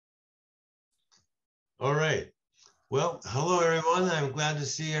All right. Well, hello, everyone. I'm glad to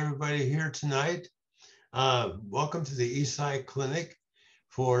see everybody here tonight. Welcome to the Eastside Clinic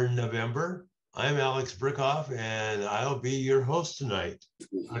for November. I'm Alex Brickoff, and I'll be your host tonight.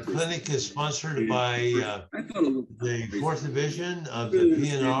 Our clinic is sponsored by the 4th Division of the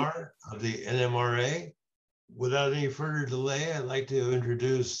PNR of the NMRA. Without any further delay, I'd like to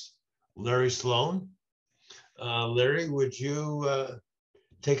introduce Larry Sloan. Larry, would you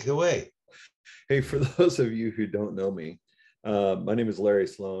take it away? Hey, for those of you who don't know me, my name is Larry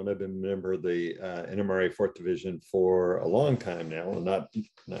Sloan. I've been a member of the NMRA 4th Division for a long time now, and not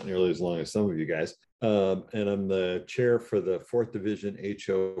nearly as long as some of you guys. And I'm the chair for the 4th Division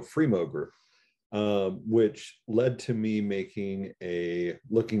HO Fremo Group, which led to me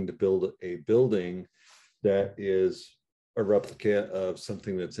looking to build a building that is a replica of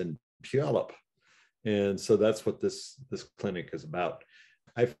something that's in Puyallup. And so that's what this clinic is about.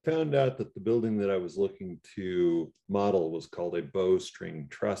 I found out that the building that I was looking to model was called a bowstring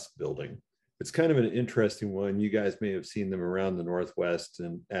truss building. It's kind of an interesting one. You guys may have seen them around the Northwest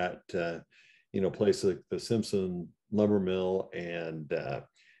and at places like the Simpson Lumber Mill and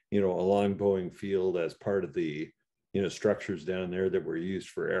along Boeing Field as part of the structures down there that were used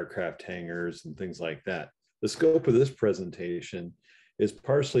for aircraft hangars and things like that. The scope of this presentation is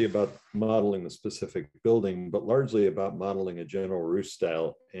partially about modeling the specific building, but largely about modeling a general roof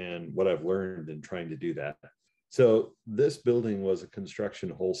style and what I've learned in trying to do that. So this building was a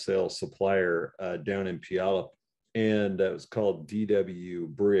construction wholesale supplier down in Puyallup, and it was called D.W.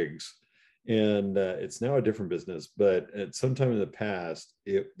 Briggs. And it's now a different business, but at some time in the past,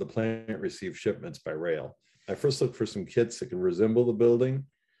 the plant received shipments by rail. I first looked for some kits that can resemble the building.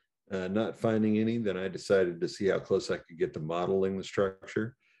 Not finding any, then I decided to see how close I could get to modeling the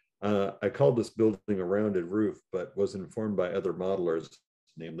structure. I called this building a rounded roof, but was informed by other modelers,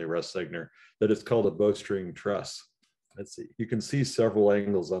 namely Russ Segner, that it's called a bowstring truss. Let's see, you can see several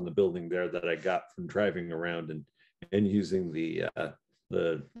angles on the building there that I got from driving around and using the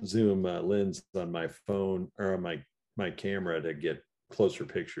zoom lens on my phone or on my camera to get closer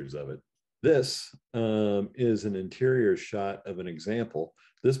pictures of it. This is an interior shot of an example.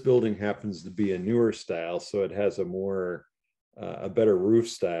 This building happens to be a newer style, so it has a better roof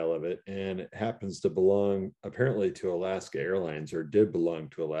style of it, and it happens to belong apparently to Alaska Airlines, or did belong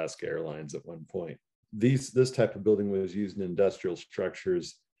to Alaska Airlines at one point. This type of building was used in industrial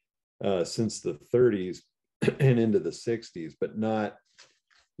structures since the 30s and into the 60s, but not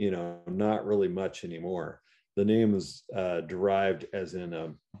really much anymore. The name is derived as in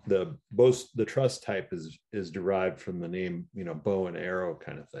the truss type is derived from the name, bow and arrow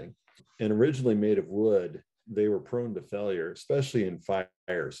kind of thing. And originally made of wood, they were prone to failure, especially in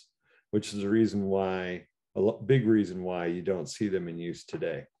fires, which is a big reason why you don't see them in use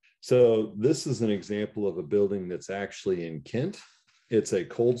today. So this is an example of a building that's actually in Kent. It's a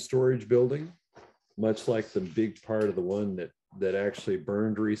cold storage building, much like the big part of the one that actually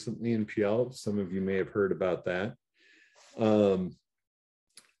burned recently in Puyallup. Some of you may have heard about that.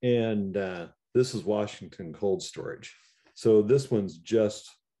 This is Washington Cold Storage. So this one's just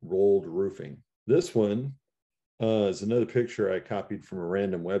rolled roofing. This one is another picture I copied from a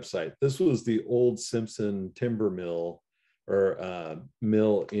random website. This was the old Simpson timber mill or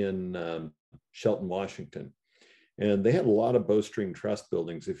mill in Shelton, Washington. And they had a lot of bowstring truss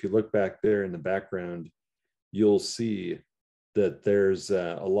buildings. If you look back there in the background, you'll see that there's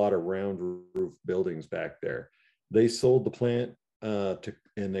a lot of round roof buildings back there. They sold the plant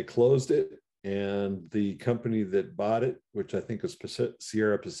and they closed it. And the company that bought it, which I think was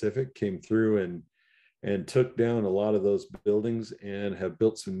Sierra Pacific, came through and took down a lot of those buildings and have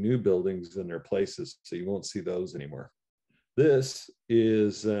built some new buildings in their places. So you won't see those anymore. This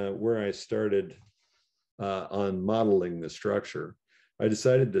is where I started on modeling the structure. I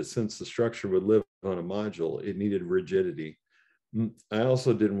decided that since the structure would live on a module, it needed rigidity. I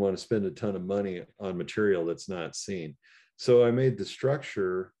also didn't want to spend a ton of money on material that's not seen. So I made the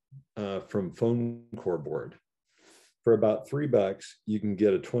structure from foam core board. For about $3, you can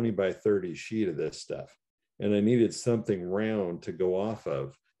get a 20 by 30 sheet of this stuff. And I needed something round to go off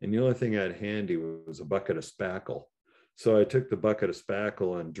of. And the only thing I had handy was a bucket of spackle. So I took the bucket of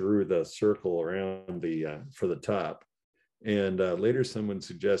spackle and drew the circle around for the top. And later someone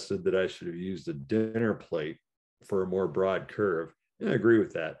suggested that I should have used a dinner plate for a more broad curve. And I agree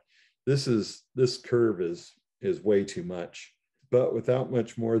with that. This curve is way too much, but without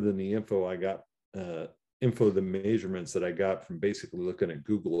much more than the info I got, the measurements that I got from basically looking at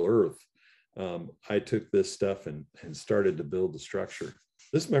Google Earth, I took this stuff and started to build the structure.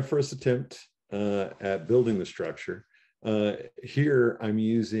 This is my first attempt at building the structure. Here I'm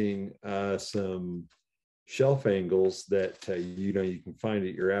using some shelf angles that you can find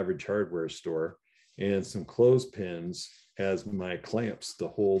at your average hardware store, and some clothespins as my clamps to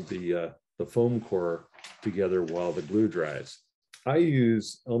hold the foam core together while the glue dries. I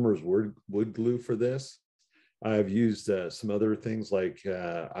use Elmer's wood glue for this. I've used some other things like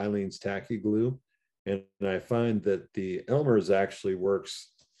Eileen's tacky glue, and I find that the Elmer's actually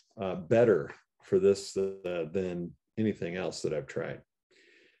works better for this than anything else that I've tried.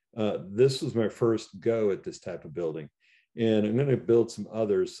 This was my first go at this type of building, and I'm going to build some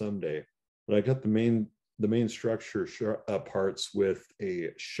others someday. But I got the main structure parts with a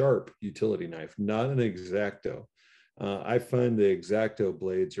sharp utility knife, not an X-Acto. I find the X-Acto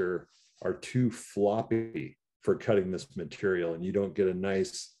blades are too floppy for cutting this material, and you don't get a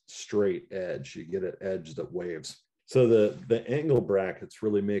nice straight edge. You get an edge that waves. So the angle brackets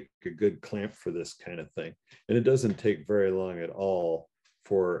really make a good clamp for this kind of thing, and it doesn't take very long at all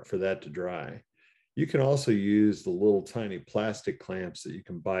for that to dry. You can also use the little tiny plastic clamps that you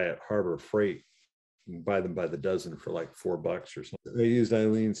can buy at Harbor Freight. You can buy them by the dozen for like $4 or something. I used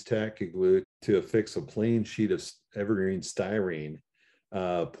Eileen's tacky glue to affix a plain sheet of evergreen styrene,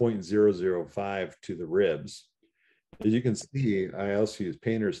 0.005 to the ribs. As you can see, I also used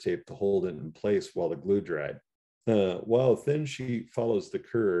painter's tape to hold it in place while the glue dried. While a thin sheet follows the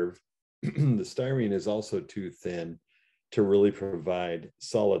curve, the styrene is also too thin to really provide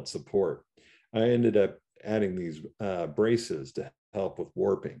solid support. I ended up adding these braces to help with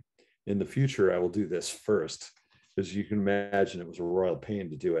warping. In the future, I will do this first. As you can imagine, it was a royal pain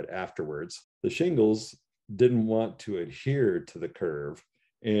to do it afterwards. The shingles didn't want to adhere to the curve,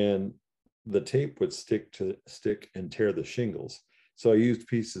 and the tape would stick and tear the shingles. So I used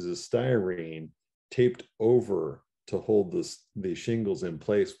pieces of styrene taped over to hold the shingles in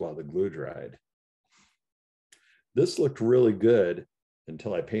place while the glue dried. This looked really good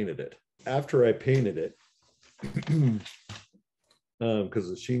until I painted it. After I painted it, because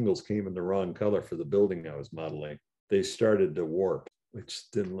the shingles came in the wrong color for the building I was modeling, they started to warp,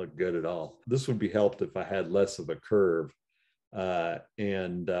 which didn't look good at all. This would be helped if I had less of a curve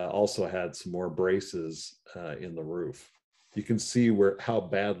and also had some more braces in the roof. You can see how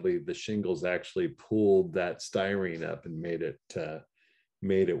badly the shingles actually pulled that styrene up and made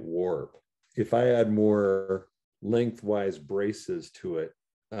it warp. If I add more lengthwise braces to it,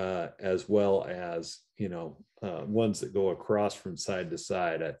 as well as ones that go across from side to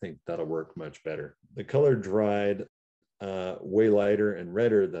side, I think that'll work much better. The color dried way lighter and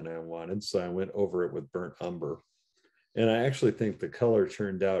redder than I wanted, so I went over it with burnt umber. And I actually think the color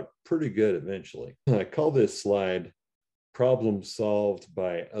turned out pretty good eventually. I call this slide "Problem Solved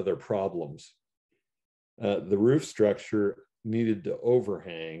by Other Problems." The roof structure needed to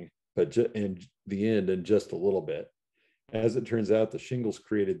overhang, but in the end, and just a little bit. As it turns out, the shingles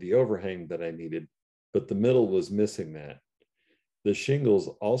created the overhang that I needed, but the middle was missing that. The shingles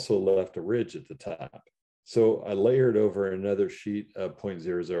also left a ridge at the top. So I layered over another sheet of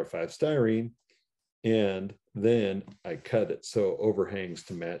 0.005 styrene, and then I cut it so it overhangs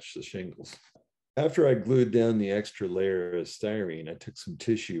to match the shingles. After I glued down the extra layer of styrene, I took some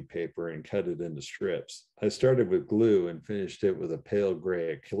tissue paper and cut it into strips. I started with glue and finished it with a pale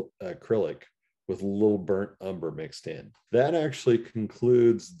gray acrylic with a little burnt umber mixed in. That actually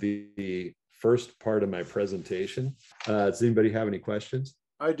concludes the first part of my presentation. Does anybody have any questions?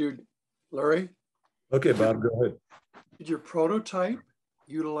 I do, Larry. Okay, Bob, go ahead. Did your prototype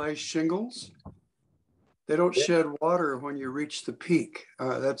utilize shingles? They don't shed water when you reach the peak.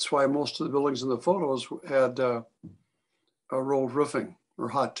 That's why most of the buildings in the photos had a rolled roofing or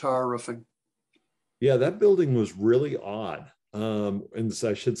hot tar roofing. Yeah, that building was really odd. And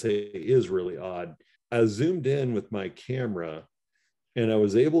I should say is really odd. I zoomed in with my camera and I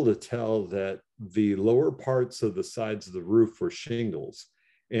was able to tell that the lower parts of the sides of the roof were shingles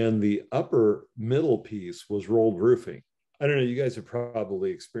and the upper middle piece was rolled roofing. I don't know, you guys have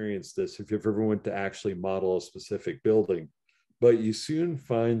probably experienced this if you've ever went to actually model a specific building, but you soon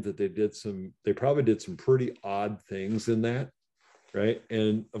find that they probably did some pretty odd things in that, right?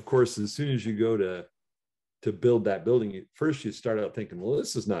 And of course, as soon as you go to build that building, first you start out thinking, well,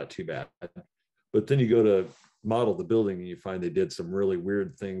 this is not too bad. But then you go to model the building and you find they did some really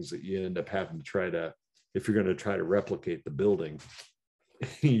weird things that you end up having to if you're going to try to replicate the building,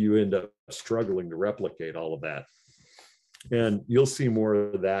 you end up struggling to replicate all of that. And you'll see more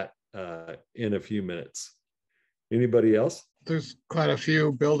of that in a few minutes. Anybody else? There's quite a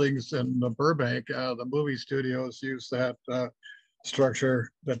few buildings in Burbank. The movie studios use that structure,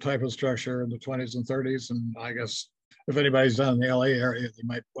 that type of structure in the 20s and 30s. And I guess if anybody's down in the LA area, they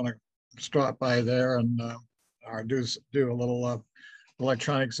might want to stop by there and or do a little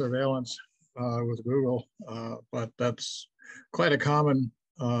electronic surveillance. with Google, but that's quite a common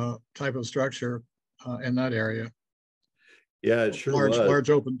type of structure in that area. Yeah, it sure was.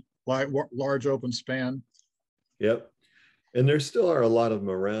 Large open span. Yep. And there still are a lot of them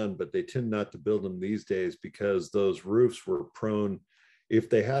around, but they tend not to build them these days because those roofs were prone,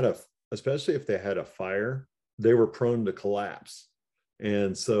 especially if they had a fire, they were prone to collapse.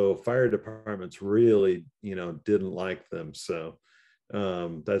 And so fire departments really, didn't like them. So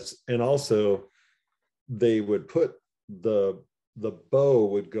and also they would put the bow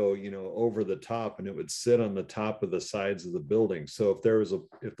would go, over the top, and it would sit on the top of the sides of the building. So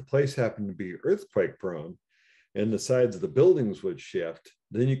if the place happened to be earthquake prone and the sides of the buildings would shift,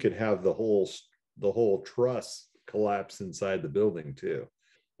 then you could have the whole truss collapse inside the building too.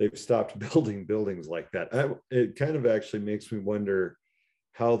 They've stopped building buildings like that. It kind of actually makes me wonder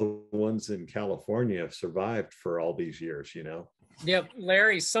how the ones in California have survived for all these years, Yep,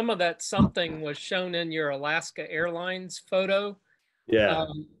 Larry, some of that something was shown in your Alaska Airlines photo. Yeah.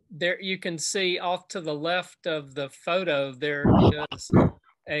 There you can see off to the left of the photo, there is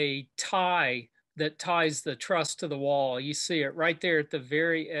a tie that ties the truss to the wall. You see it right there at the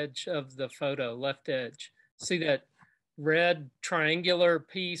very edge of the photo, left edge. See that red triangular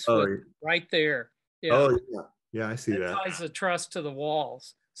piece right there? Yeah. Oh, yeah. Yeah, I see that. Ties the truss to the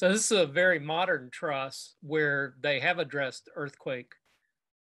walls. So this is a very modern truss where they have addressed earthquake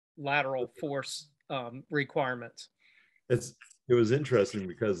lateral force requirements. It was interesting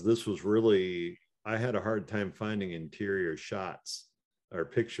because this was really, I had a hard time finding interior shots or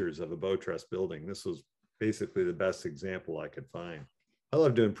pictures of a bow truss building. This was basically the best example I could find. I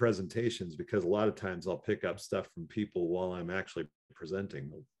love doing presentations because a lot of times I'll pick up stuff from people while I'm actually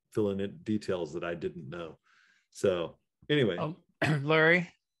presenting, filling in details that I didn't know. So anyway. Larry?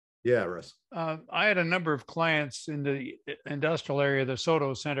 Yeah, Russ. I had a number of clients in the industrial area, the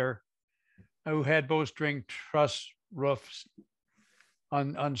Soto Center, who had bowstring truss roofs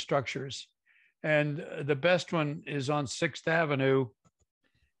on structures. And the best one is on 6th Avenue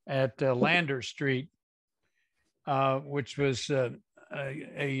at Lander Street, which was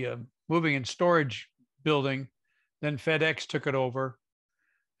a moving and storage building. Then FedEx took it over.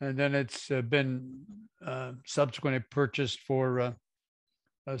 And then it's been subsequently purchased for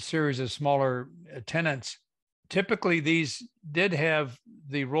a series of smaller tenants. Typically, these did have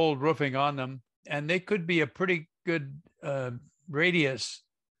the rolled roofing on them, and they could be a pretty good radius,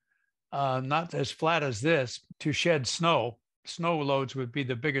 not as flat as this, to shed snow. Snow loads would be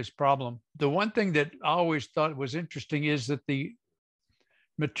the biggest problem. The one thing that I always thought was interesting is that the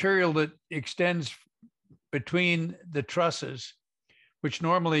material that extends between the trusses, which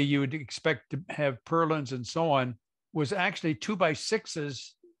normally you would expect to have purlins and so on, was actually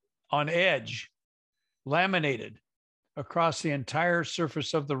 2x6s on edge, laminated across the entire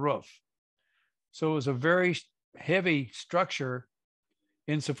surface of the roof. So it was a very heavy structure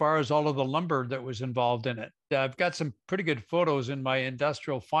insofar as all of the lumber that was involved in it. I've got some pretty good photos in my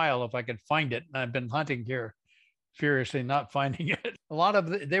industrial file if I could find it. And I've been hunting here furiously, not finding it. A lot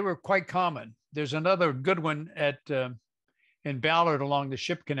of they were quite common. There's another good one at in Ballard along the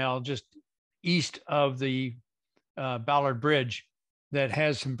Ship Canal, just east of the Ballard Bridge, that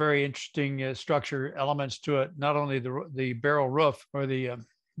has some very interesting structure elements to it. Not only the barrel roof or the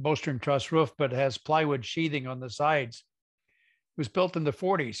bowstring truss roof, but has plywood sheathing on the sides. It was built in the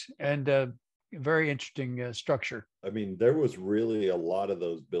 40s and very interesting structure. I mean, there was really a lot of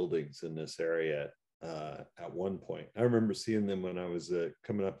those buildings in this area at one point. I remember seeing them when I was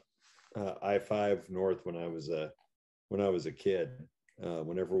coming up I-5 North when I was a kid,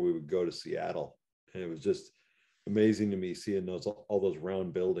 whenever we would go to Seattle. And it was just amazing to me seeing all those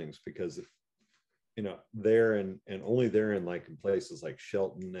round buildings, because there and only there in places like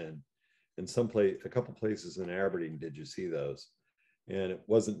Shelton and a couple places in Aberdeen did you see those. And it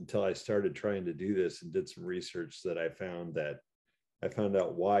wasn't until I started trying to do this and did some research that I found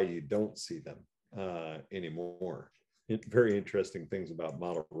out why you don't see them anymore. Very interesting things about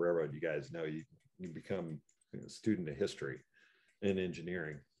model railroad. You guys know you become a student of history and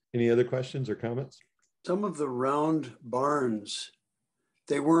engineering. Any other questions or comments? Some of the round barns,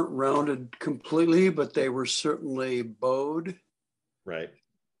 they weren't rounded completely, but they were certainly bowed. Right.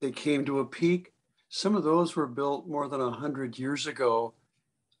 They came to a peak. Some of those were built more than 100 years ago.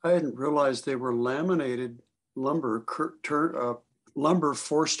 I hadn't realized they were laminated lumber, lumber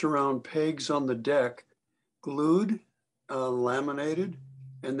forced around pegs on the deck, glued, laminated,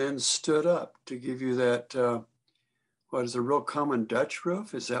 and then stood up to give you that, what is a real common Dutch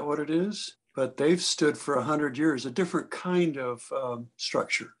roof? Is that what it is? But they've stood for 100 years, a different kind of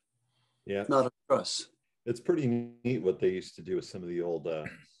structure. Yeah. Not a truss. It's pretty neat what they used to do with some of the old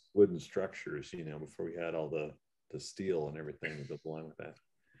wooden structures, before we had all the steel and everything that goes along with that.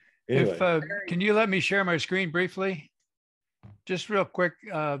 Anyway. Can you let me share my screen briefly? Just real quick.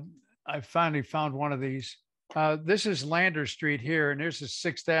 I finally found one of these. This is Lander Street here, and this is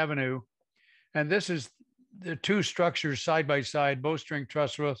 6th Avenue. And this is the two structures side by side, bowstring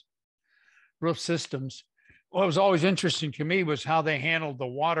truss roof systems. What was always interesting to me was how they handled the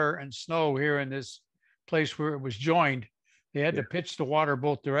water and snow here in this place where it was joined. They had to pitch the water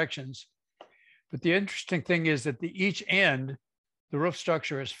both directions. But the interesting thing is that each end, the roof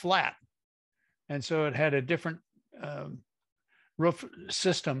structure is flat. And so it had a different roof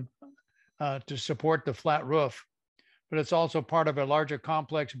system to support the flat roof. But it's also part of a larger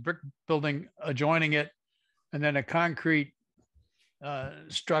complex brick building adjoining it, and then a concrete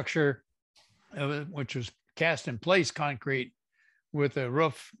structure, which was cast in place concrete with a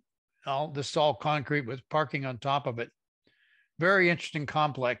roof. This is all concrete with parking on top of it. Very interesting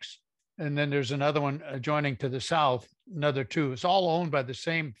complex. And then there's another one adjoining to the south, another two. It's all owned by the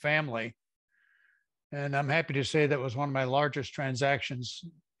same family. And I'm happy to say that was one of my largest transactions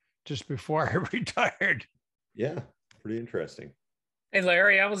just before I retired. Yeah, pretty interesting. Hey,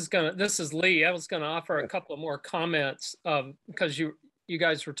 Larry, this is Lee. I was going to offer a couple of more comments because you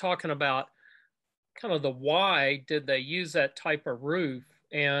guys were talking about kind of the why did they use that type of roof.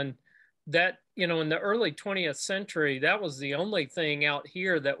 And that, in the early 20th century, that was the only thing out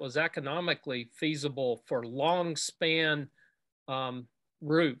here that was economically feasible for long span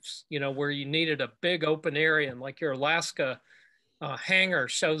roofs, where you needed a big open area. And like your Alaska hangar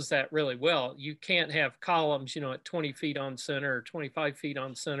shows that really well. You can't have columns, at 20 feet on center or 25 feet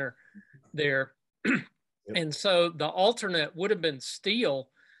on center there. Yep. And so the alternate would have been steel,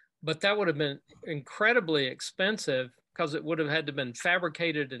 but that would have been incredibly expensive because it would have had to been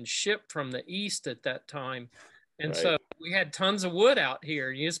fabricated and shipped from the east at that time. And so we had tons of wood out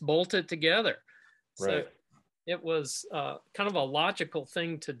here. You just bolt it together. So it was kind of a logical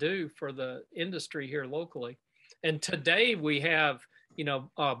thing to do for the industry here locally. And today we have,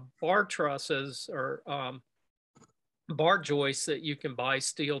 bar trusses or bar joists that you can buy,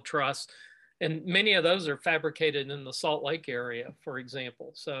 steel truss. And many of those are fabricated in the Salt Lake area, for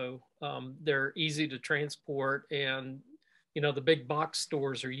example. So they're easy to transport, and, the big box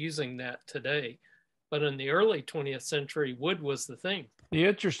stores are using that today. But in the early 20th century, wood was the thing. The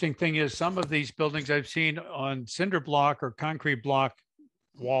interesting thing is some of these buildings I've seen on cinder block or concrete block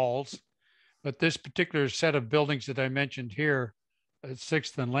walls, but this particular set of buildings that I mentioned here at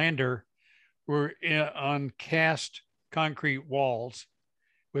 6th and Lander were on cast concrete walls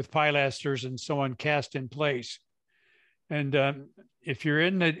with pilasters and so on cast in place. And if you're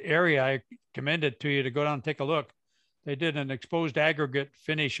in the area, I commend it to you to go down and take a look. They did an exposed aggregate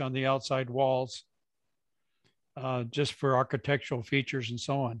finish on the outside walls just for architectural features and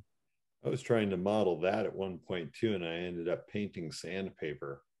so on. I was trying to model that at one point too, and I ended up painting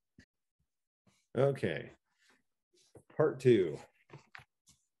sandpaper. Okay, part 2.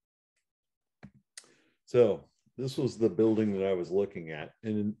 So this was the building that I was looking at.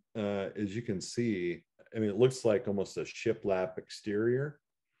 And as you can see, it looks like almost a shiplap exterior,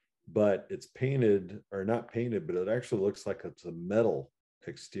 but it's painted, or not painted, but it actually looks like it's a metal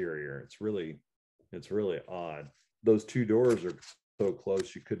exterior. It's really odd. Those two doors are so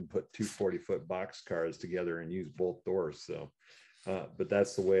close, you couldn't put two 40-foot box cars together and use both doors. So, but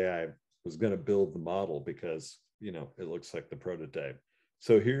that's the way I was going to build the model because, it looks like the prototype.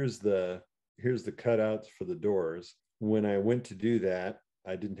 So here's the cutouts for the doors. When I went to do that,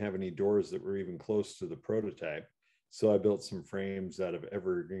 I didn't have any doors that were even close to the prototype. So I built some frames out of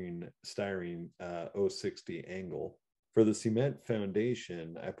evergreen styrene 060 angle. For the cement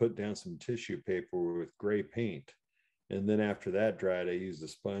foundation, I put down some tissue paper with gray paint. And then after that dried, I used a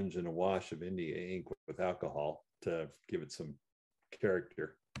sponge and a wash of India ink with alcohol to give it some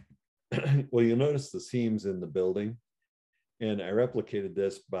character. Well, you'll notice the seams in the building. And I replicated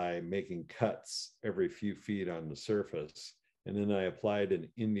this by making cuts every few feet on the surface. And then I applied an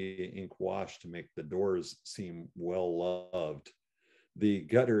India ink wash to make the doors seem well loved. The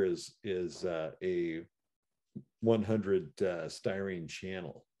gutter is a 100 styrene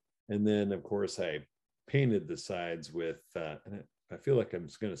channel. And then, of course, I painted the sides with, and I feel like I'm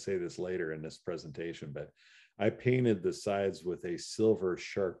just going to say this later in this presentation, but I painted the sides with a silver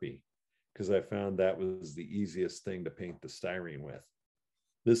Sharpie because I found that was the easiest thing to paint the styrene with.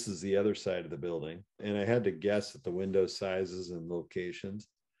 This is the other side of the building, and I had to guess at the window sizes and locations.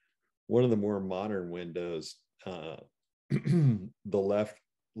 One of the more modern windows, the left,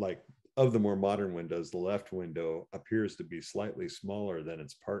 of the more modern windows, the left window appears to be slightly smaller than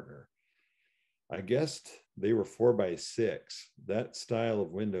its partner. I guessed They were 4x6. That style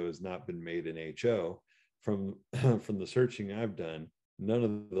of window has not been made in HO. From the searching I've done, none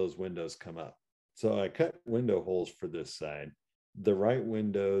of those windows come up. So I cut window holes for this side. The right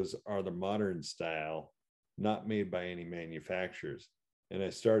windows are the modern style, not made by any manufacturers. And I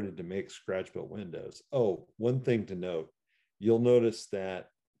started to make scratch built windows. Oh, one thing to note, you'll notice that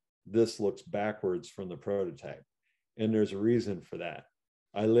this looks backwards from the prototype. And there's a reason for that.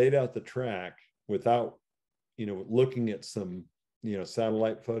 I laid out the track without, looking at some,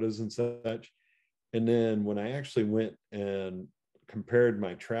 satellite photos and such. And then when I actually went and compared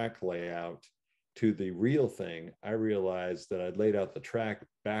my track layout to the real thing, I realized that I'd laid out the track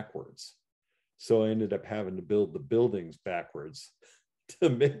backwards. So I ended up having to build the buildings backwards to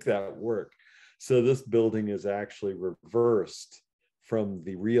make that work. So this building is actually reversed from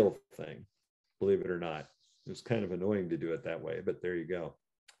the real thing, believe it or not. It was kind of annoying to do it that way, but there you go.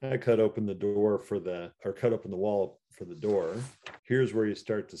 I cut open the wall for the door. Here's where you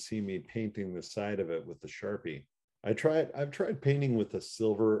start to see me painting the side of it with the Sharpie. I've tried painting with a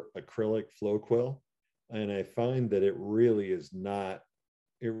silver acrylic flow quill, and I find that it really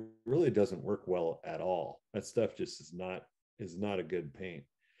doesn't work well at all. That stuff just is not a good paint.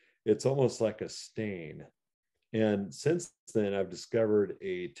 It's almost like a stain. And since then, I've discovered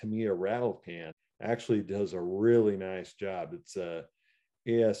a Tamiya rattle can actually does a really nice job. It's a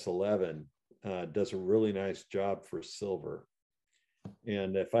AS11, does a really nice job for silver.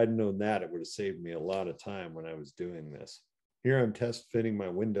 And if I'd known that, it would have saved me a lot of time when I was doing this. Here I'm test fitting my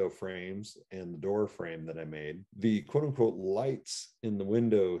window frames and the door frame that I made. The quote unquote lights in the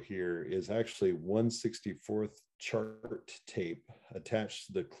window here is actually 1/64th chart tape attached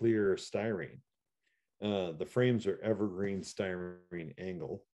to the clear styrene. The frames are evergreen styrene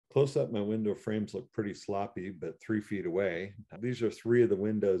angle. Close up, my window frames look pretty sloppy, but 3 feet away. These are 3 of the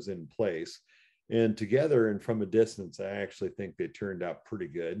windows in place. And together and from a distance, I actually think they turned out pretty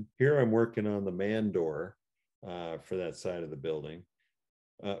good. Here I'm working on the man door for that side of the building.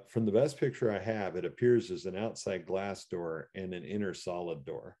 From the best picture I have, it appears as an outside glass door and an inner solid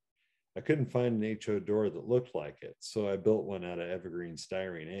door. I couldn't find an HO door that looked like it, so I built one out of evergreen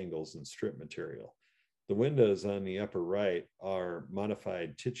styrene angles and strip material. The windows on the upper right are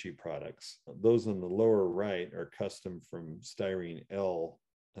modified Tichy products. Those on the lower right are custom from styrene L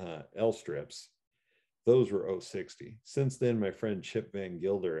strips. Those were 060. Since then, my friend Chip Van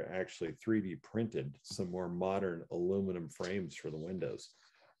Gilder actually 3D printed some more modern aluminum frames for the windows.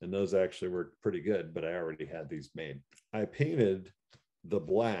 And those actually worked pretty good, but I already had these made. I painted the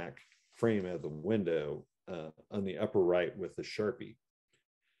black frame of the window on the upper right with a Sharpie.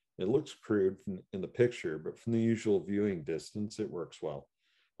 It looks crude in the picture, but from the usual viewing distance, it works well.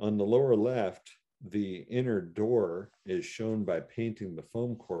 On the lower left, the inner door is shown by painting the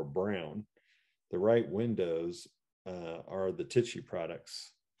foam core brown. The right windows are the Tichy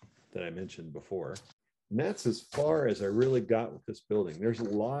products that I mentioned before. And that's as far as I really got with this building. There's a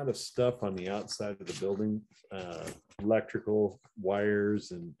lot of stuff on the outside of the building, electrical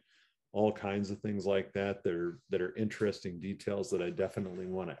wires and all kinds of things like that that are interesting details that I definitely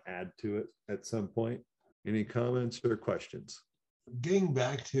want to add to it at some point. Any comments or questions? Getting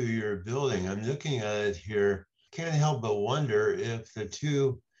back to your building, I'm looking at it here. Can't help but wonder if the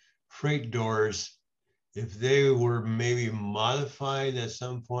 2 freight doors, if they were maybe modified at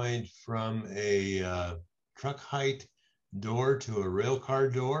some point from a truck height door to a rail car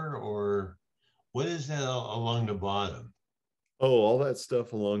door, or what is that along the bottom? Oh, all that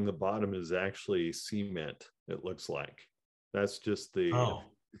stuff along the bottom is actually cement, it looks like. That's just the,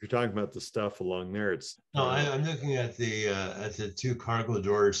 if you're talking about the stuff along there, it's... No, I'm looking at the 2 cargo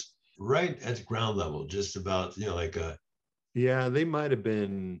doors right at the ground level, just about, like a... Yeah, they might have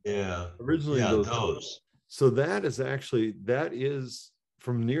been... Yeah, originally those. So that is,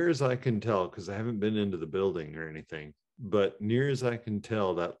 from near as I can tell, because I haven't been into the building or anything, but near as I can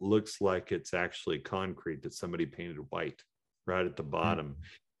tell, that looks like it's actually concrete that somebody painted white right at the bottom.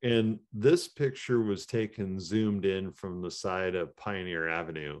 And this picture was taken zoomed in from the side of Pioneer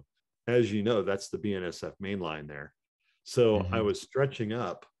Avenue. As you know, that's the BNSF main line there. So I was stretching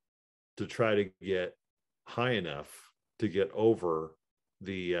up to try to get high enough to get over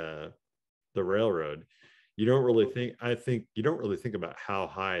the railroad. You don't really think about how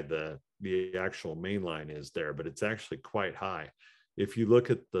high the actual main line is there, but it's actually quite high. If you look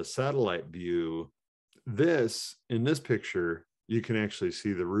at the satellite view, in this picture, you can actually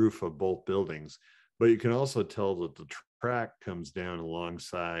see the roof of both buildings, but you can also tell that the track comes down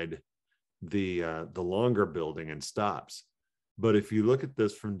alongside the longer building and stops. But if you look at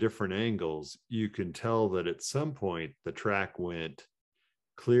this from different angles, you can tell that at some point the track went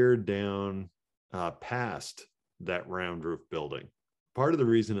clear down past that round roof building. Part of the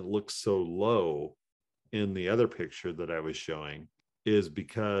reason it looks so low in the other picture that I was showing is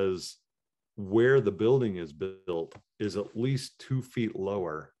because where the building is built is at least 2 feet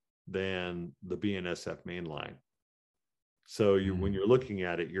lower than the BNSF main line. So when you're looking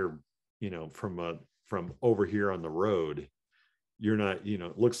at it, you're, from over here on the road, you're not,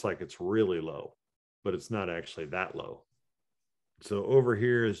 it looks like it's really low, but it's not actually that low. So over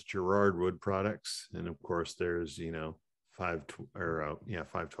here is Gerard Wood Products. And of course there's,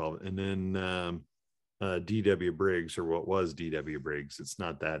 512. And then DW Briggs, or what was DW Briggs. It's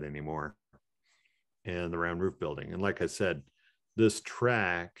not that anymore. And the round roof building. And like I said, this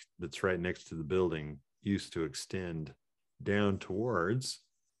track that's right next to the building used to extend down towards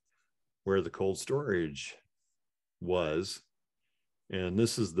where the cold storage was. And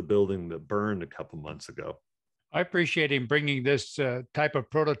this is the building that burned a couple months ago. I appreciate him bringing this type of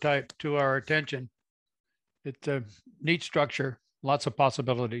prototype to our attention. It's a neat structure, lots of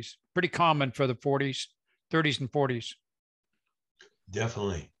possibilities, pretty common for the 30s and 40s.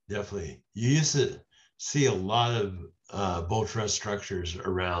 Definitely. You used to see a lot of bow truss structures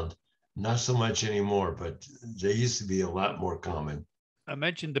around, not so much anymore, but they used to be a lot more common. I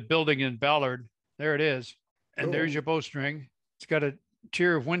mentioned the building in Ballard. There it is. And there's your bowstring. It's got a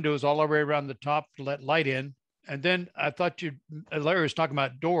tier of windows all the way around the top to let light in. And then I thought Larry was talking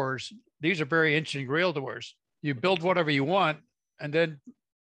about doors. These are very interesting rail doors. You build whatever you want, and then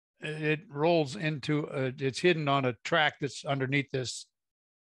it rolls into, it's hidden on a track that's underneath this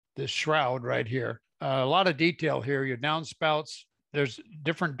shroud right here. A lot of detail here. Your downspouts, there's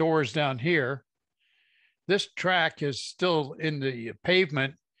different doors down here. This track is still in the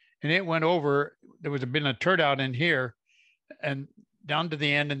pavement, and it went over, there would have been a turnout in here and down to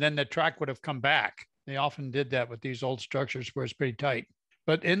the end, and then the track would have come back. They often did that with these old structures where it's pretty tight.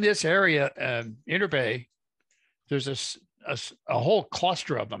 But in this area, Inner Bay, there's a whole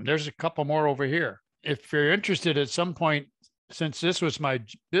cluster of them. There's a couple more over here. If you're interested at some point, since this was my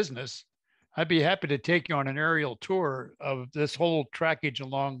business, I'd be happy to take you on an aerial tour of this whole trackage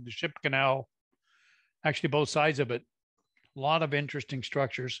along the ship canal, actually both sides of it. A lot of interesting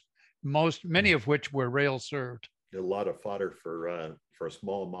structures, many of which were rail served. A lot of fodder for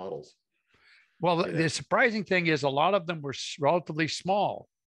small models. Well, the surprising thing is a lot of them were relatively small.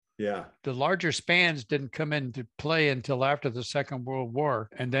 Yeah. The larger spans didn't come into play until after the Second World War.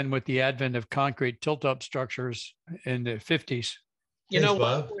 And then with the advent of concrete tilt-up structures in the 50s.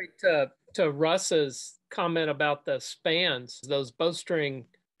 Bob. To Russ's comment about the spans, those bowstring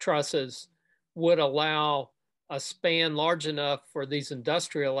trusses would allow a span large enough for these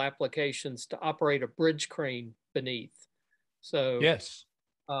industrial applications to operate a bridge crane beneath. So yes,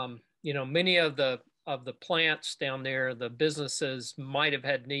 many of the plants down there, the businesses might have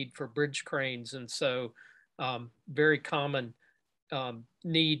had need for bridge cranes, and so very common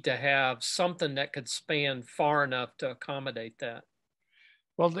need to have something that could span far enough to accommodate that.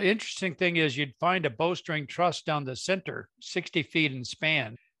 Well, the interesting thing is you'd find a bowstring truss down the center, 60 feet in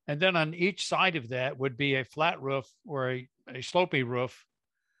span. And then on each side of that would be a flat roof or a slopey roof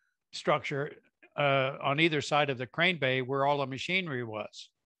structure on either side of the crane bay where all the machinery was.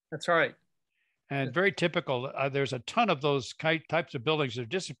 That's right. And very typical. There's a ton of those types of buildings. They're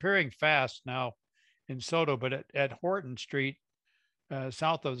disappearing fast now in Soto, but at Horton Street,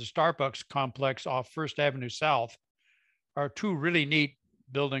 south of the Starbucks complex off First Avenue South, are two really neat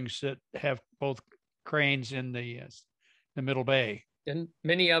buildings that have both cranes in the middle bay. And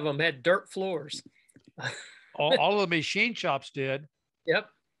many of them had dirt floors. all of the machine shops did. Yep.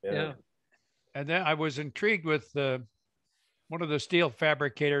 Yeah. And then I was intrigued with one of the steel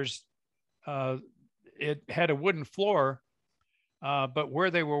fabricators. It had a wooden floor, but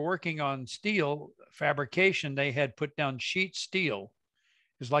where they were working on steel fabrication, they had put down sheet steel.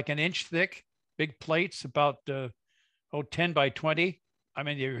 It's like an inch thick, big plates, about 10 by 20. I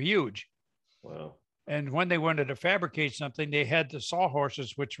mean, they're huge. Wow. And when they wanted to fabricate something, they had the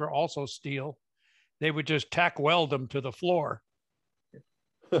sawhorses, which were also steel. They would just tack weld them to the floor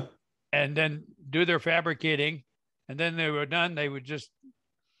and then do their fabricating. And then they were done. They would just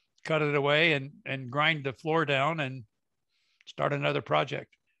cut it away and grind the floor down and start another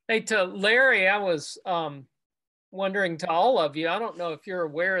project. Hey, to Larry, I was wondering, to all of you, I don't know if you're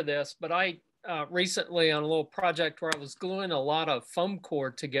aware of this, but I recently on a little project where I was gluing a lot of foam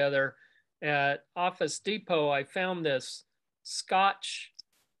core together at Office Depot, I found this Scotch,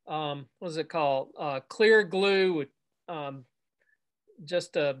 what is it called? Clear glue with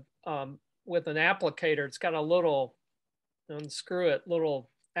with an applicator. It's got a little, unscrew it,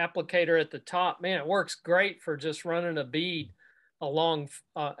 little applicator at the top. Man, it works great for just running a bead along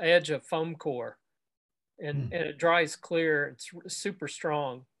edge of foam core. and it dries clear. It's super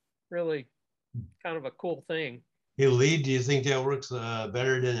strong, really kind of a cool thing. Hey, Lee, do you think that works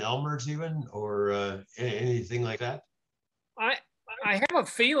better than Elmer's even, or anything like that? I I have a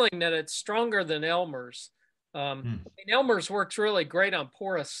feeling that it's stronger than Elmer's. I mean, Elmer's works really great on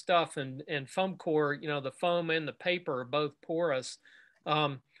porous stuff, and foam core, you know, the foam and the paper are both porous.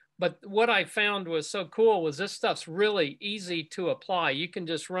 Um, but what I found was so cool was this stuff's really easy to apply. You can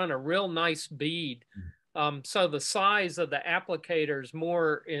just run a real nice bead. So the size of the applicator is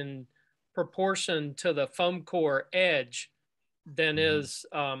more in proportion to the foam core edge than is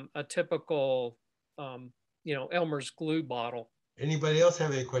a typical, you know, Elmer's glue bottle. Anybody else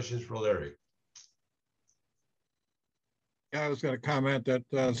have any questions for Larry? I was going to comment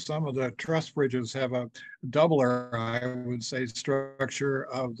that some of the truss bridges have a doubler, I would say, structure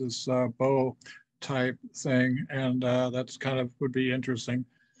of this bow type thing, and that's kind of would be interesting.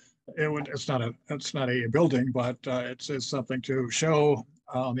 It's not a building, but it's something to show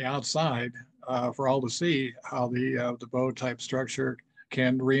on the outside for all to see how the bow type structure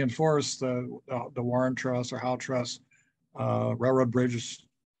can reinforce the Warren truss or Howe truss railroad bridges.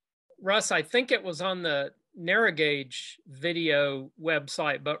 Russ, I think it was on the narrow gauge video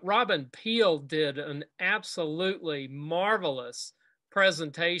website, but Robin Peel did an absolutely marvelous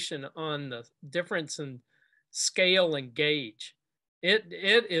presentation on the difference in scale and gauge. It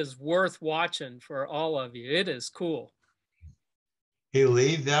is worth watching for all of you. It is cool. Hey,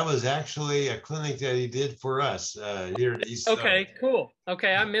 Lee, that was actually a clinic that he did for us here at East Side. Okay, cool.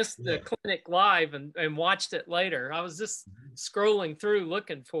 Okay, I missed the clinic live and watched it later. I was just scrolling through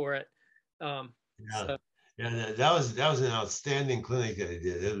looking for it. Yeah. So. Yeah, that was an outstanding clinic that he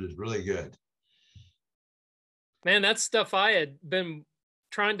did. It was really good. Man, that's stuff I had been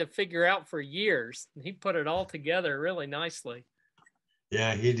trying to figure out for years. He put it all together really nicely.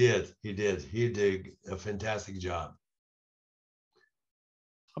 Yeah, he did. He did a fantastic job.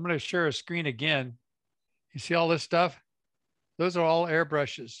 I'm going to share a screen again. You see all this stuff? Those are all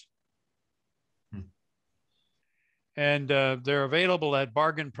airbrushes. And they're available at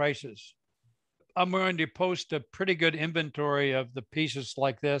bargain prices. I'm going to post a pretty good inventory of the pieces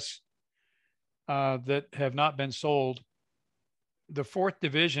like this that have not been sold. The 4th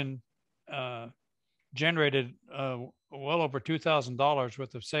Division generated well over $2,000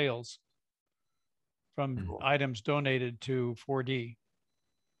 worth of sales from items donated to 4D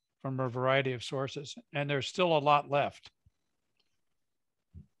from a variety of sources. And there's still a lot left.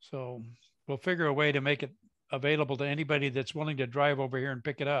 So we'll figure a way to make it available to anybody that's willing to drive over here and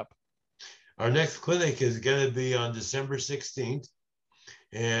pick it up. Our next clinic is going to be on December 16th.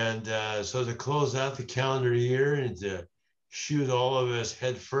 And so to close out the calendar year and to shoot all of us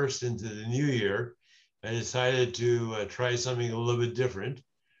head first into the new year, I decided to try something a little bit different.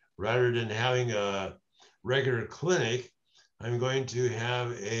 Rather than having a regular clinic, I'm going to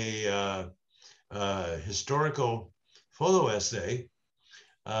have a historical photo essay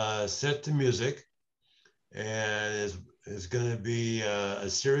set to music, and it's going to be a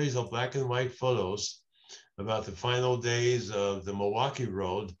series of black and white photos about the final days of the Milwaukee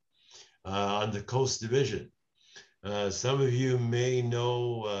Road on the Coast Division. Some of you may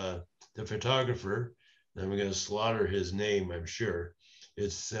know the photographer. I'm going to slaughter his name, I'm sure.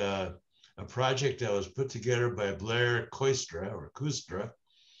 It's a project that was put together by Blair Koistra,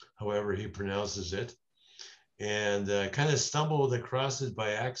 however he pronounces it, and kind of stumbled across it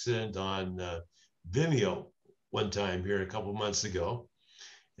by accident on Vimeo one time here a couple months ago.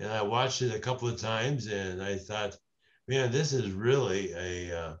 And I watched it a couple of times and I thought, man, this is really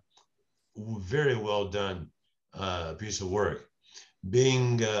a very well done piece of work.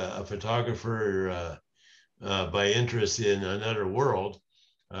 Being a photographer by interest in another world,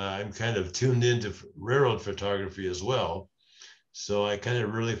 I'm kind of tuned into railroad photography as well. So I kind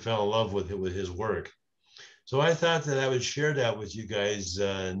of really fell in love with his work. So I thought that I would share that with you guys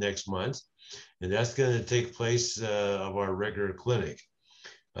next month. And that's going to take place of our regular clinic.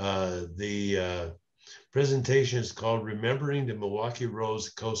 The presentation is called Remembering the Milwaukee Road's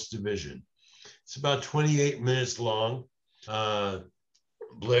Coast Division. It's about 28 minutes long.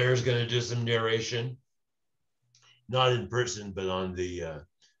 Blair's going to do some narration, not in person, but on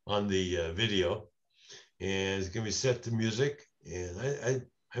the video, and it's going to be set to music. And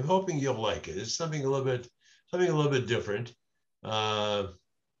I'm hoping you'll like it. It's something a little bit different.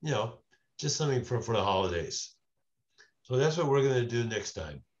 You know, just something for the holidays. So that's what we're going to do next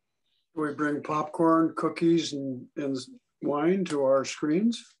time. We bring popcorn, cookies, and wine to our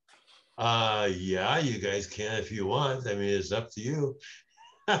screens. Yeah, you guys can if you want. I mean, it's up to you.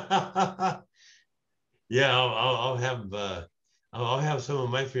 Yeah, I'll have I'll have some of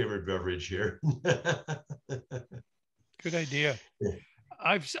my favorite beverage here. Good idea.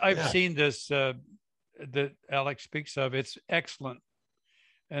 I've Yeah. seen this that Alex speaks of. It's excellent.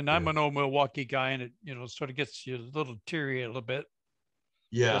 And I'm an old Milwaukee guy, and it sort of gets you a little teary a little bit.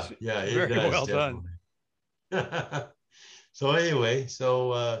 Yeah, It's yeah, it very does well done. definitely. So anyway,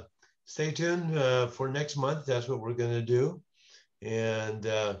 stay tuned for next month. That's what we're going to do. And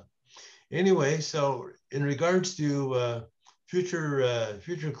anyway, so in regards to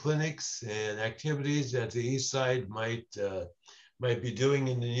future clinics and activities that the East Side might be doing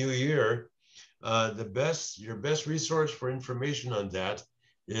in the new year, your best resource for information on that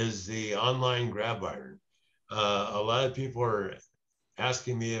is the online grab iron. A lot of people are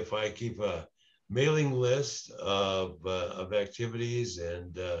asking me if I keep a mailing list of activities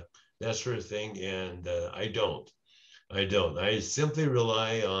and that sort of thing, and I don't. I don't. I simply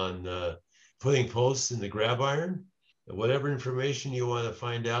rely on putting posts in the grab iron. Whatever information you want to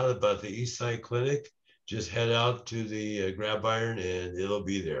find out about the East Side Clinic, just head out to the grab iron and it'll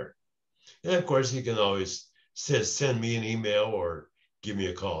be there. And of course, you can always send me an email or give me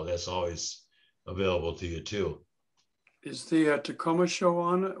a call. That's always available to you too. Is the Tacoma show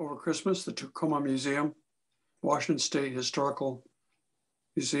on over Christmas? The Tacoma Museum, Washington State Historical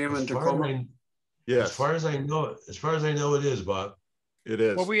Museum in Tacoma. Yes. As far as I know, it is, Bob. It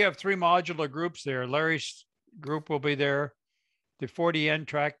is. Well, we have 3 modular groups there. Larry's group will be there. The 40N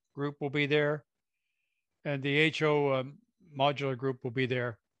track group will be there. And the HO modular group will be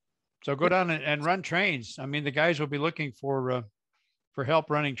there. So go down and run trains. I mean, the guys will be looking for help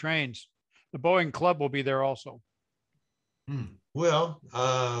running trains. The Boeing Club will be there also. Well,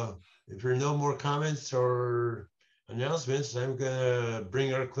 if there are no more comments or announcements, I'm going to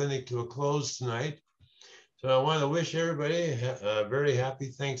bring our clinic to a close tonight. So I want to wish everybody a very happy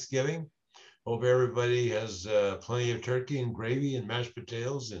Thanksgiving. Hope everybody has plenty of turkey and gravy and mashed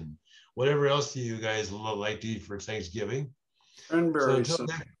potatoes and whatever else you guys like to eat for Thanksgiving. Cranberries. So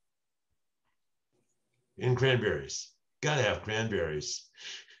and cranberries. Gotta have cranberries.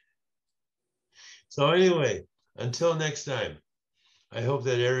 So anyway, until next time, I hope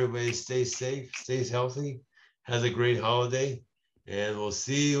that everybody stays safe, stays healthy, has a great holiday, and we'll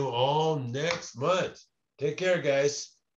see you all next month. Take care, guys.